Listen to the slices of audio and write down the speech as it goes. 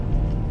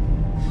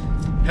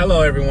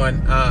Hello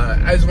everyone.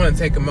 I just want to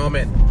take a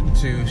moment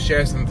to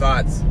share some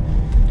thoughts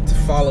to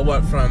follow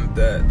up from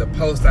the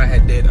post I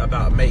had did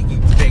about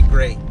making today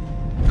great.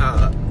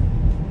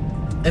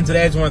 And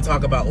today I just want to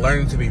talk about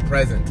learning to be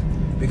present,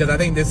 because I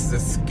think this is a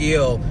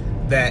skill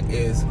that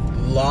is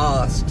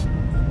lost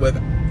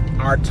with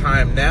our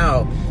time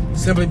now,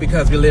 simply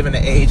because we live in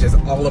an age that's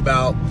all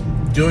about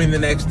doing the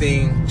next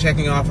thing,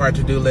 checking off our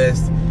to-do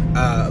list,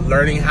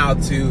 learning how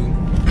to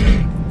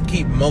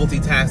keep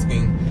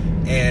multitasking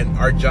in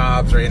our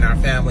jobs or in our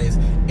families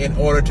in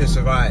order to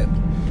survive.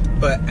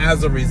 But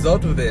as a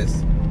result of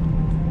this,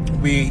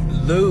 we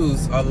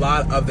lose a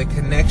lot of the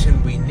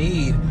connection we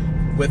need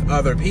with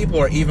other people,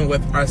 or even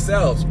with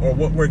ourselves, or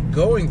what we're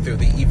going through,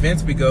 the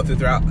events we go through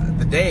throughout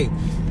the day.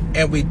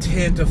 And we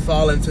tend to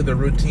fall into the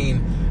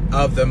routine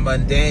of the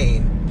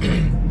mundane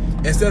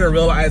instead of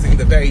realizing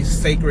the very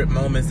sacred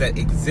moments that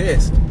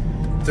exist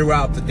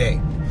throughout the day.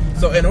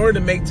 So in order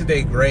to make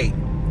today great,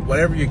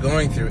 whatever you're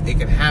going through, it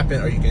can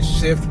happen, or you can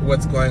shift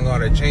what's going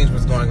on or change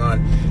what's going on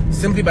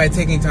simply by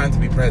taking time to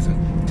be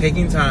present,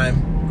 taking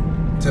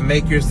time to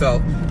make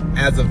yourself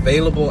as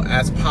available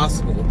as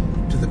possible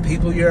to the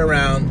people you're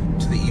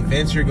around, to the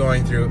events you're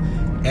going through,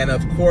 and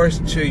of course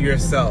to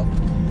yourself.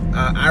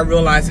 I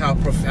realize how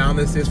profound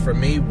this is for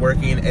me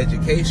working in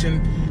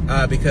education,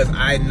 because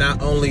I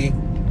not only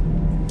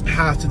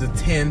have to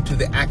attend to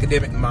the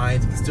academic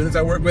minds of the students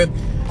I work with,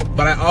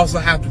 but I also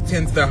have to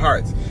tend to their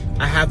hearts.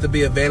 I have to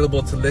be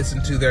available to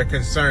listen to their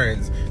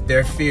concerns,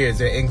 their fears,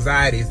 their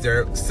anxieties,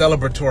 their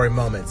celebratory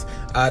moments,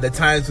 the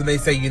times when they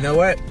say, you know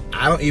what,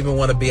 I don't even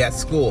want to be at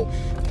school,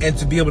 and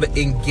to be able to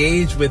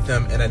engage with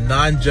them in a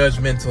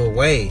non-judgmental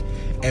way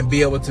and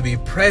be able to be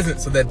present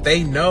so that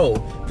they know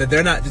that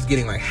they're not just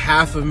getting like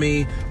half of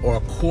me or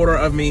a quarter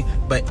of me,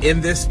 but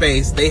in this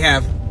space, they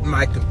have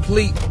my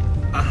complete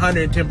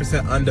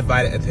 110%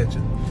 undivided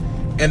attention.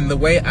 And the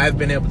way I've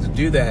been able to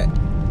do that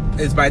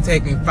is by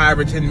taking 5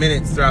 or 10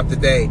 minutes throughout the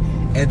day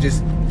and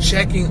just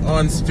checking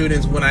on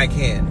students when I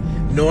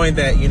can, knowing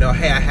that, you know,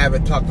 hey, I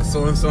haven't talked to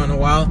so-and-so in a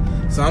while,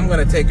 so I'm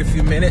going to take a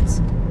few minutes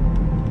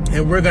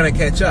and we're going to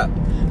catch up.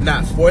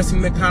 Not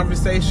forcing the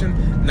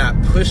conversation, not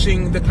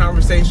pushing the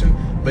conversation,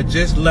 but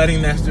just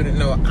letting that student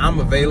know I'm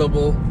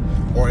available,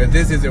 or if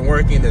this isn't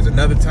working, there's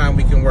another time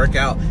we can work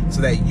out, so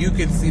that you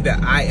can see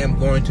that I am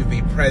going to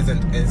be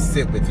present and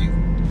sit with you.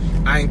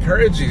 I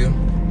encourage you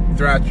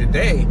throughout your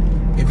day,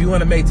 if you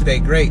want to make today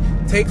great,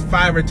 take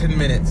 5 or 10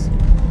 minutes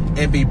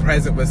and be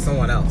present with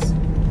someone else.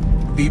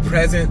 Be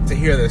present to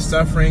hear their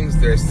sufferings,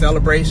 their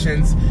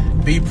celebrations.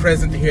 Be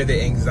present to hear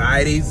their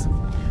anxieties.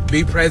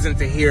 Be present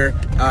to hear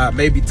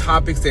maybe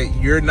topics that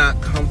you're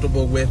not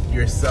comfortable with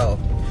yourself.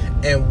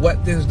 And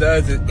what this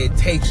does is it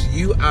takes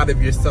you out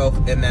of yourself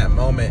in that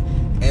moment,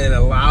 and it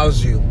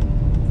allows you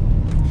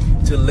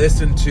to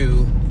listen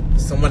to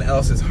someone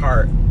else's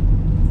heart.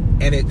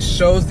 And it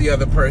shows the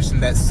other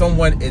person that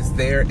someone is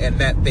there and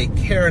that they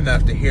care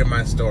enough to hear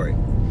my story.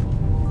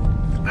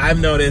 I've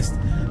noticed,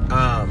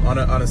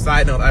 on a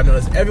side note, I've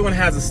noticed everyone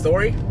has a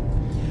story,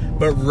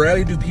 but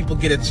rarely do people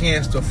get a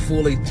chance to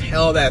fully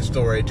tell that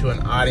story to an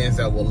audience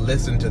that will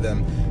listen to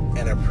them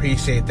and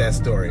appreciate that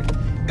story.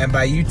 And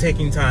by you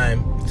taking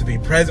time to be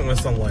present with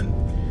someone,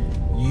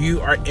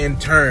 you are in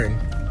turn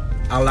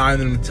allowing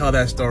them to tell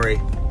that story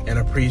and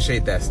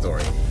appreciate that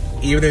story,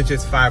 even if it's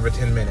just 5 or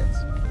 10 minutes.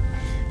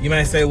 You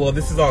might say, well,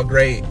 this is all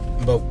great,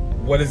 but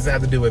what does this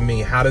have to do with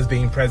me? How does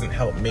being present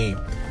help me?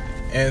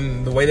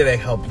 And the way that I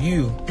help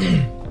you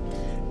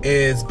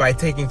is by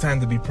taking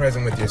time to be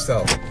present with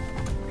yourself.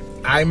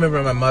 I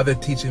remember my mother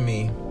teaching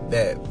me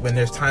that when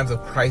there's times of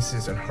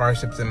crisis and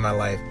hardships in my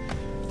life,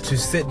 to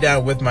sit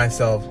down with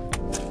myself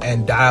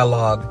and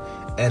dialogue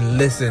and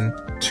listen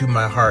to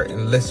my heart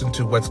and listen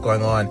to what's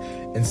going on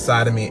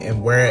inside of me,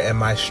 and where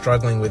am I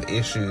struggling with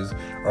issues,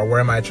 or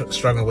where am I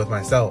struggling with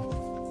myself.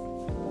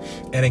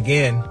 And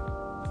again,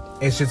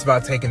 it's just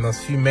about taking those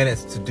few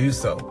minutes to do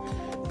so,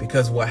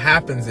 because what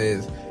happens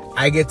is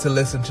I get to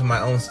listen to my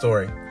own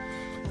story.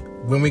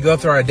 When we go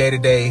through our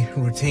day-to-day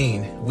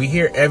routine, we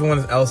hear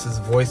everyone else's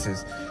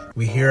voices.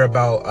 We hear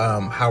about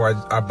how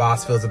our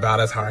boss feels about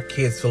us, how our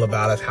kids feel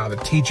about us, how the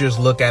teachers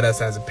look at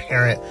us as a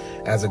parent,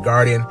 as a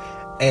guardian.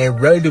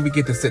 And rarely do we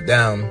get to sit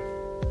down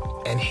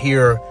and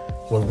hear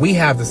what we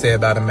have to say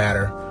about a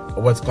matter,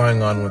 or what's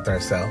going on with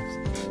ourselves.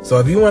 So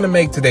if you want to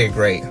make today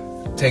great,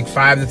 take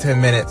 5 to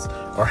 10 minutes,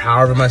 or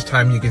however much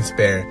time you can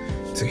spare,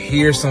 to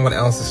hear someone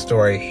else's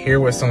story, hear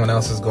what someone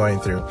else is going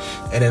through,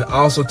 and then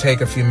also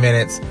take a few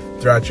minutes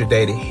throughout your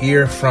day to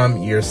hear from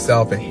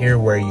yourself and hear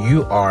where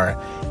you are.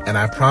 And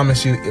I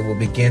promise you, it will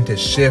begin to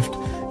shift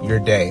your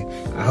day.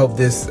 I hope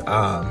this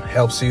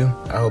helps you.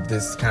 I hope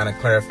this kind of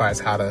clarifies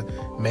how to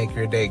make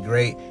your day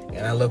great.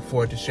 And I look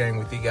forward to sharing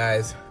with you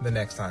guys the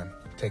next time.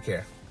 Take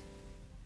care.